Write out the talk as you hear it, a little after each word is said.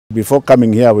Before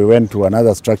coming here, we went to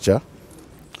another structure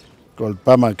called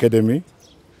Palmer Academy,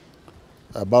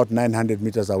 about 900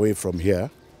 meters away from here.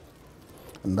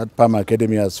 And that Palmer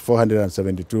Academy has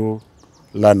 472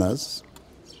 learners.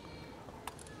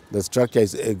 The structure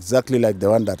is exactly like the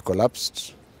one that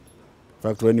collapsed. In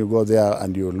fact, when you go there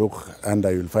and you look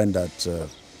under, you'll find that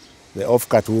the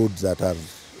off-cut woods that are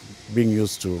being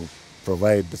used to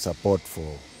provide the support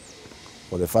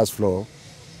for the first floor,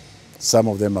 some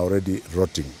of them are already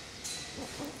rotting.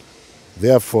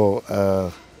 Therefore,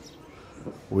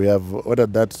 we have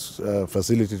ordered that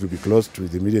facility to be closed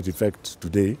with immediate effect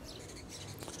today,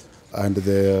 and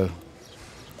the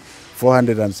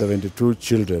 472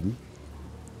 children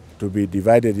to be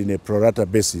divided in a pro rata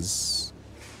basis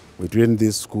between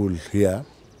this school here,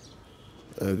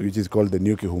 which is called the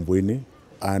New Kihumbuini,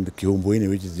 and Kihumbuini,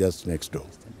 which is just next door.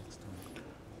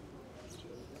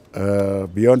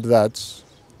 Beyond that,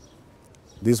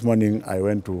 this morning I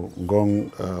went to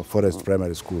Ngong Forest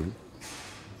Primary School,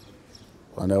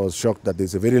 and I was shocked that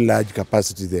there's a very large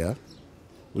capacity there,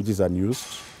 which is unused.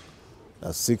 There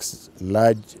are 6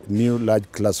 new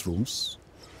large classrooms.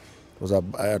 It was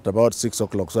at about 6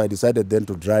 o'clock, so I decided then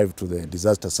to drive to the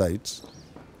disaster site.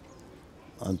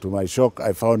 And to my shock,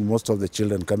 I found most of the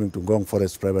children coming to Ngong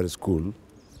Forest Primary School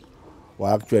were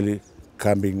actually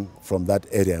coming from that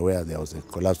area where there was a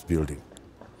collapsed building.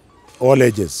 All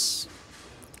ages,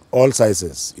 all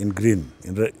sizes, in green,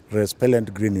 in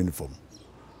repellent green uniform.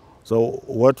 So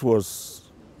what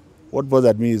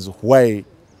bothered me is why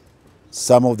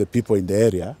some of the people in the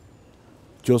area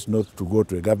chose not to go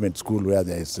to a government school where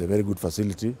there is a very good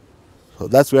facility. So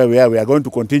that's where we are. We are going to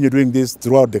continue doing this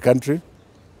throughout the country.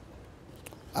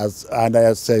 As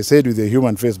I said with a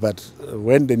human face, but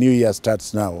when the new year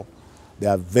starts now, there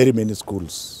are very many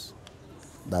schools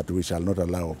that we shall not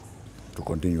allow to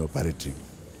continue operating.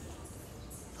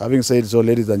 Having said so,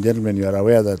 ladies and gentlemen, you are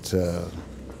aware that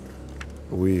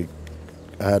we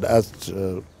had asked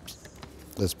a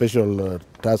special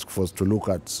task force to look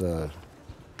at, to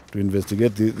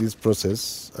investigate this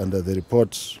process, and the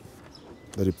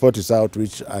report is out,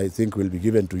 which I think will be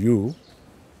given to you.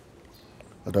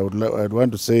 But I'd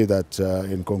want to say that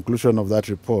in conclusion of that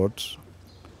report,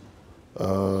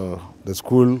 the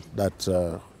school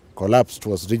that collapsed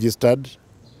was registered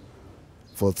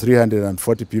for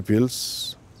 340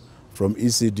 pupils from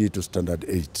ECD to Standard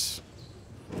 8.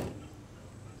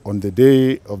 On the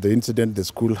day of the incident, the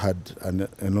school had an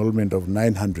enrollment of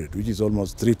 900, which is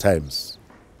almost 3 times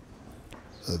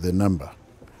the number,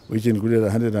 which included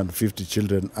 150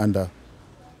 children under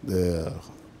the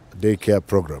daycare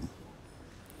program.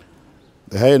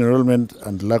 The high enrollment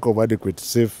and lack of adequate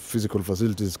safe physical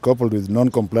facilities, coupled with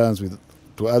non-compliance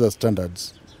to other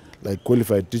standards like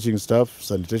qualified teaching staff,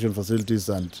 sanitation facilities,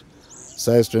 and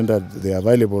size, rendered the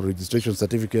available registration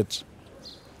certificate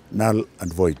null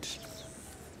and void.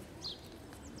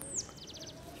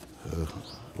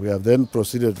 We have then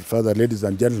proceeded further, ladies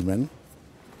and gentlemen.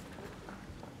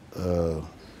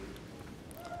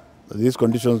 These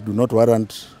conditions do not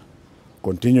warrant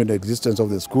continued existence of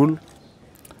the school,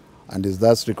 and is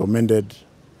thus recommended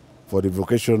for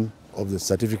revocation of the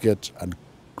certificate and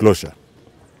closure.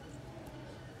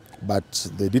 But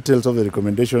the details of the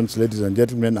recommendations, ladies and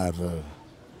gentlemen,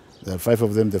 there are 5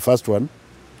 of them. The first one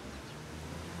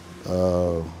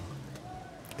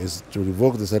is to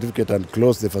revoke the certificate and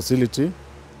close the facility.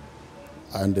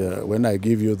 And when I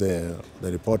give you the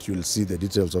report, you will see the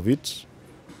details of it.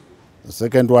 The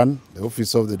second one, the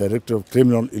Office of the Director of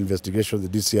Criminal Investigation, the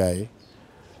DCI,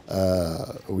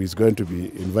 who is going to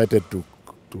be invited to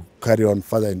carry on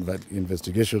further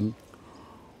investigation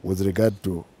with regard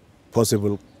to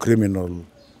possible criminal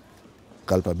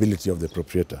culpability of the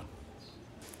perpetrator.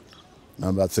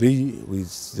 Number 3, which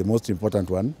is the most important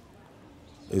one,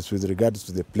 is with regards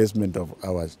to the placement of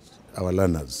our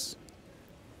learners,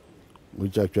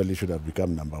 which actually should have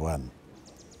become number 1.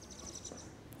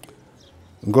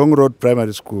 Ngong Road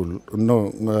Primary School,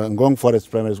 Ngong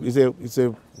Forest Primary School, it's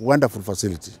a wonderful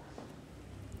facility.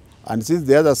 And since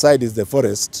the other side is the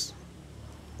forest,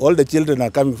 all the children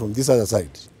are coming from this other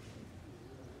side.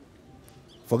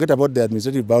 Forget about the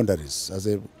administrative boundaries. As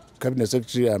a cabinet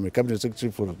secretary, I'm a cabinet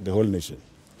secretary for the whole nation.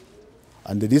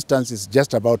 And the distance is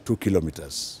just about 2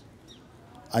 kilometers.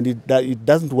 And it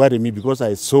doesn't worry me, because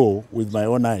I saw with my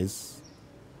own eyes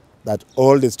that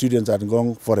all the students at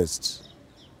Ngong Forest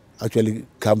actually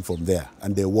come from there,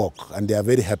 and they walk, and they are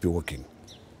very happy walking.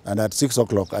 And at 6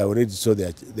 o'clock, I already saw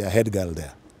their head girl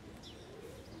there.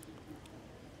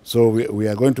 So we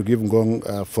are going to give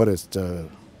Ngong Forest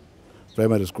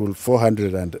Primary School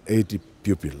 480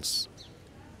 pupils.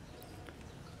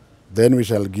 Then we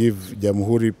shall give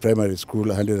Jamhuri Primary School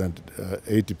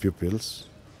 180 pupils,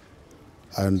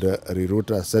 and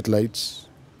Riruta Satellites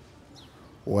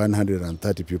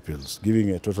 130 pupils, giving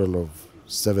a total of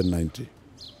 790.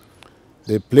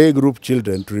 The playgroup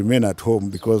children to remain at home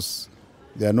because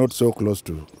they are not so close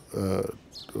to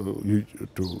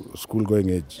school-going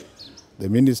age. The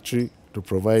ministry to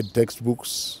provide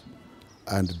textbooks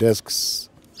and desks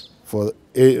for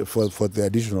the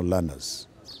additional learners.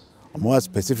 More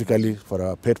specifically for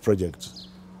our pet project,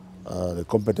 the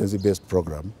competency-based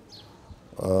program,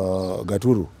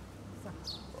 Gaturu.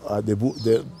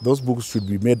 Those books should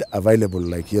be made available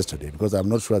like yesterday because I'm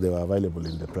not sure they were available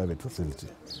in the private facility.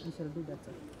 We shall do that,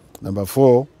 sir. Number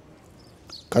 4,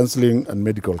 counseling and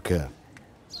medical care.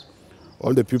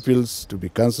 All the pupils to be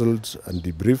counseled and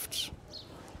debriefed.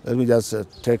 Let me just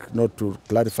take note to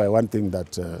clarify one thing,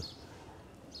 that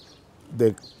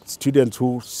the students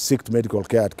who sought medical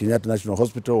care at Kenyatta National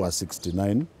Hospital were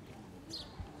 69,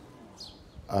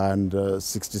 and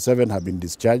 67 have been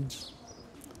discharged.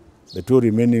 The 2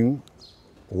 remaining,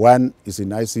 1 is in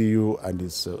ICU and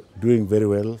is doing very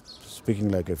well, speaking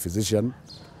like a physician.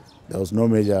 There was no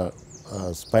major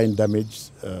spine damage.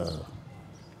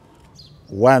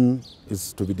 1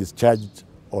 is to be discharged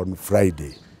on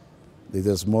Friday. There's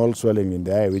a small swelling in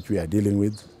the eye which we are dealing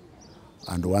with,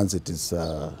 and once it is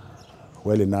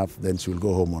well enough, then she will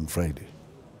go home on Friday.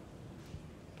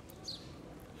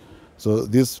 So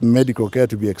this medical care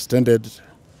to be extended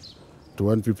to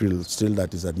 1 pupil still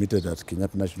that is admitted at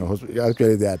Kenyatta National Hospital.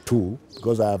 Actually, there are 2,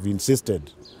 because I have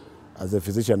insisted as a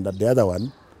physician that the other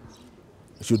one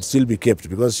should still be kept,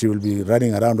 because she will be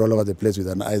running around all over the place with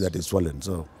an eye that is swollen.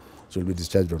 So she will be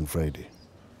discharged on Friday.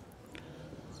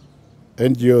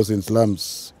 NGOs in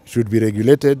slums should be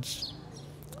regulated,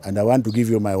 and I want to give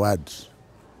you my word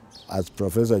as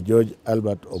Professor George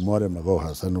Albert Omore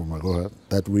Magoha, son of Magoha,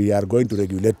 that we are going to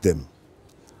regulate them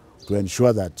to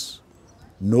ensure that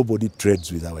nobody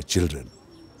trades with our children.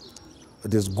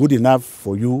 It is good enough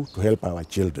for you to help our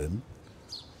children,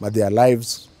 but their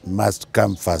lives must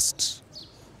come first.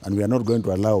 And we are not going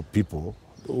to allow people,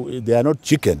 they are not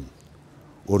chicken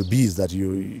or bees that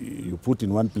you put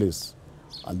in one place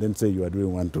and then say you are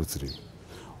doing 1, 2, 3.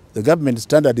 The government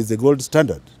standard is the gold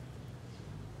standard.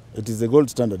 It is the gold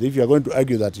standard. If you are going to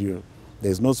argue that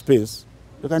there is no space,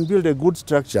 you can build a good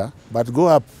structure, but go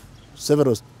up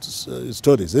several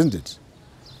stories, isn't it?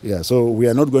 Yeah, so we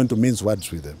are not going to mince words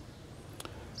with them.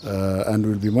 And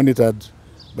will be monitored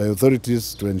by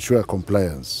authorities to ensure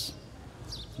compliance.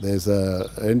 There's a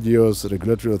NGOs,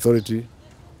 regulatory authority,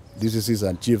 DCCs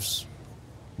and chiefs.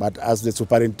 But as the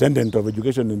superintendent of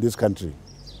education in this country,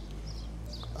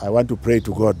 I want to pray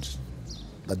to God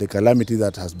that the calamity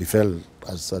that has befell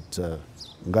us at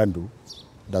Ngandu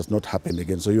does not happen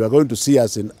again. So you are going to see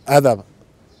us in other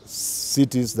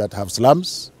cities that have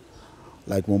slums,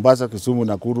 like Mombasa, Kisumu,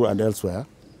 Nakuru, and elsewhere.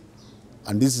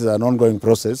 And this is an ongoing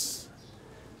process.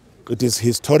 It is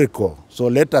historical. So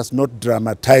let us not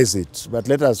dramatize it, but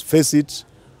let us face it,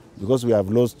 because we have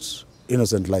lost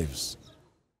innocent lives.